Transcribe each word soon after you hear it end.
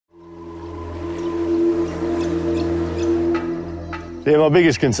Yeah, my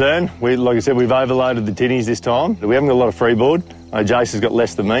biggest concern, like I said, we've overloaded the tinnies this time. We haven't got a lot of freeboard. Jason's got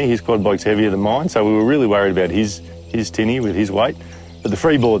less than me. His quad bike's heavier than mine, so we were really worried about his tinny with his weight. But the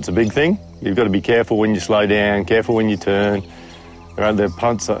freeboard's a big thing. You've got to be careful when you slow down, careful when you turn. They're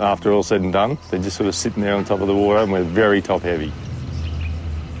punts after all said and done. They're just sort of sitting there on top of the water, and we're very top heavy.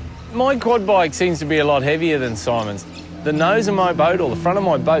 My quad bike seems to be a lot heavier than Simon's. The nose of my boat, or the front of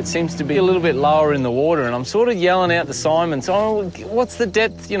my boat, seems to be a little bit lower in the water, and I'm sort of yelling out to Simon, "Oh, what's the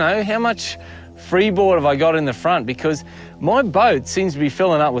depth, you know, how much freeboard have I got in the front?" Because my boat seems to be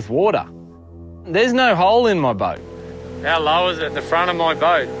filling up with water. There's no hole in my boat. How low is it at the front of my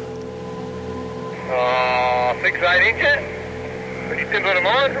boat? 6, 8 inches. Pretty simple to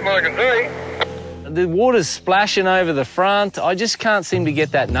mine from what I can see. The water's splashing over the front. I just can't seem to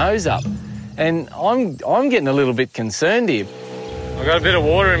get that nose up. And I'm getting a little bit concerned here. I've got a bit of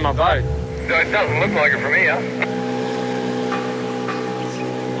water in my boat. No, it doesn't look like it from here.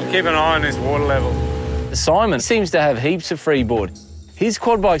 I'll keep an eye on this water level. Simon seems to have heaps of freeboard. His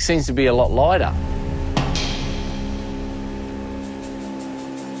quad bike seems to be a lot lighter.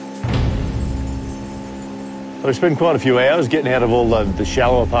 So we spent quite a few hours getting out of all the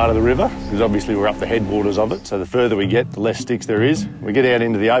shallower part of the river, because obviously we're up the headwaters of it, so the further we get, the less sticks there is. We get out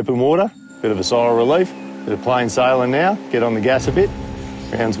into the open water, bit of a sigh of relief, bit of plain sailing now, get on the gas a bit,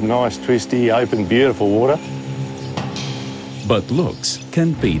 around some nice, twisty, open, beautiful water. But looks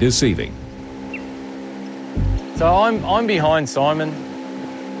can be deceiving. So I'm behind Simon.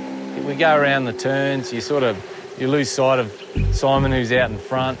 We go around the turns, you lose sight of Simon who's out in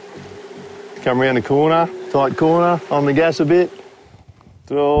front. Come around the corner, tight corner, on the gas a bit.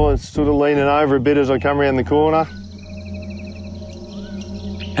 So it's sort of leaning over a bit as I come around the corner.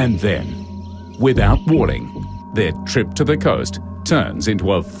 And then, without warning, their trip to the coast turns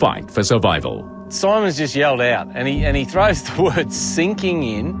into a fight for survival. Simon's just yelled out, and he throws the word sinking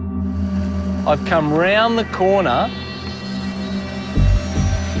in. I've come round the corner.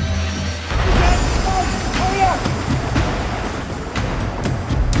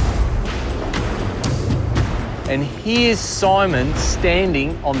 And here's Simon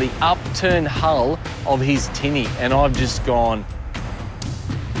standing on the upturned hull of his tinny, and I've just gone,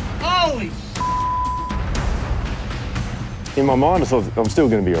 holy! In my mind, I thought I'm still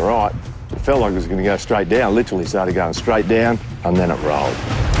going to be all right. It felt like it was going to go straight down. Literally started going straight down, and then it rolled.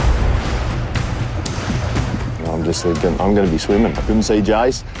 And I'm just thinking, I'm going to be swimming. I couldn't see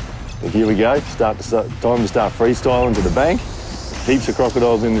Jace. But here we go. Time to start freestyling to the bank. Heaps of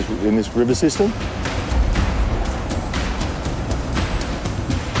crocodiles in this river system.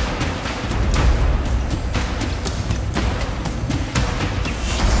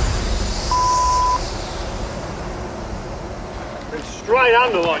 Straight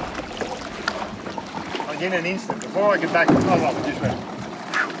under, like in an instant. Before I could back the top up, it just went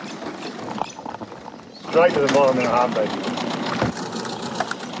straight to the bottom in a heartbeat.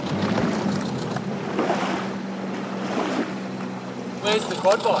 Where's the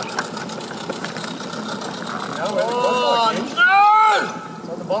quad bike? No, where's the quad bike is? No! It's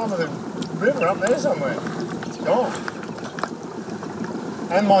on the bottom of the river up there somewhere. It's gone.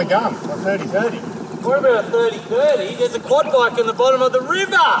 And my gun, my 30-30. What about a 30-30? There's a quad bike in the bottom of the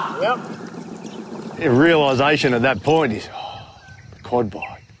river! Yep. The realisation at that point is, the quad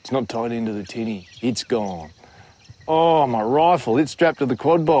bike, it's not tied into the tinny, it's gone. Oh, my rifle, it's strapped to the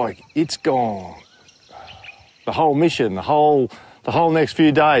quad bike, it's gone. The whole mission, the whole next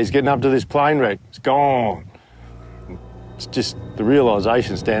few days getting up to this plane wreck, it's gone. It's just the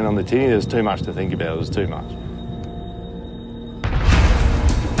realisation standing on the tinny, there's too much to think about, there's too much.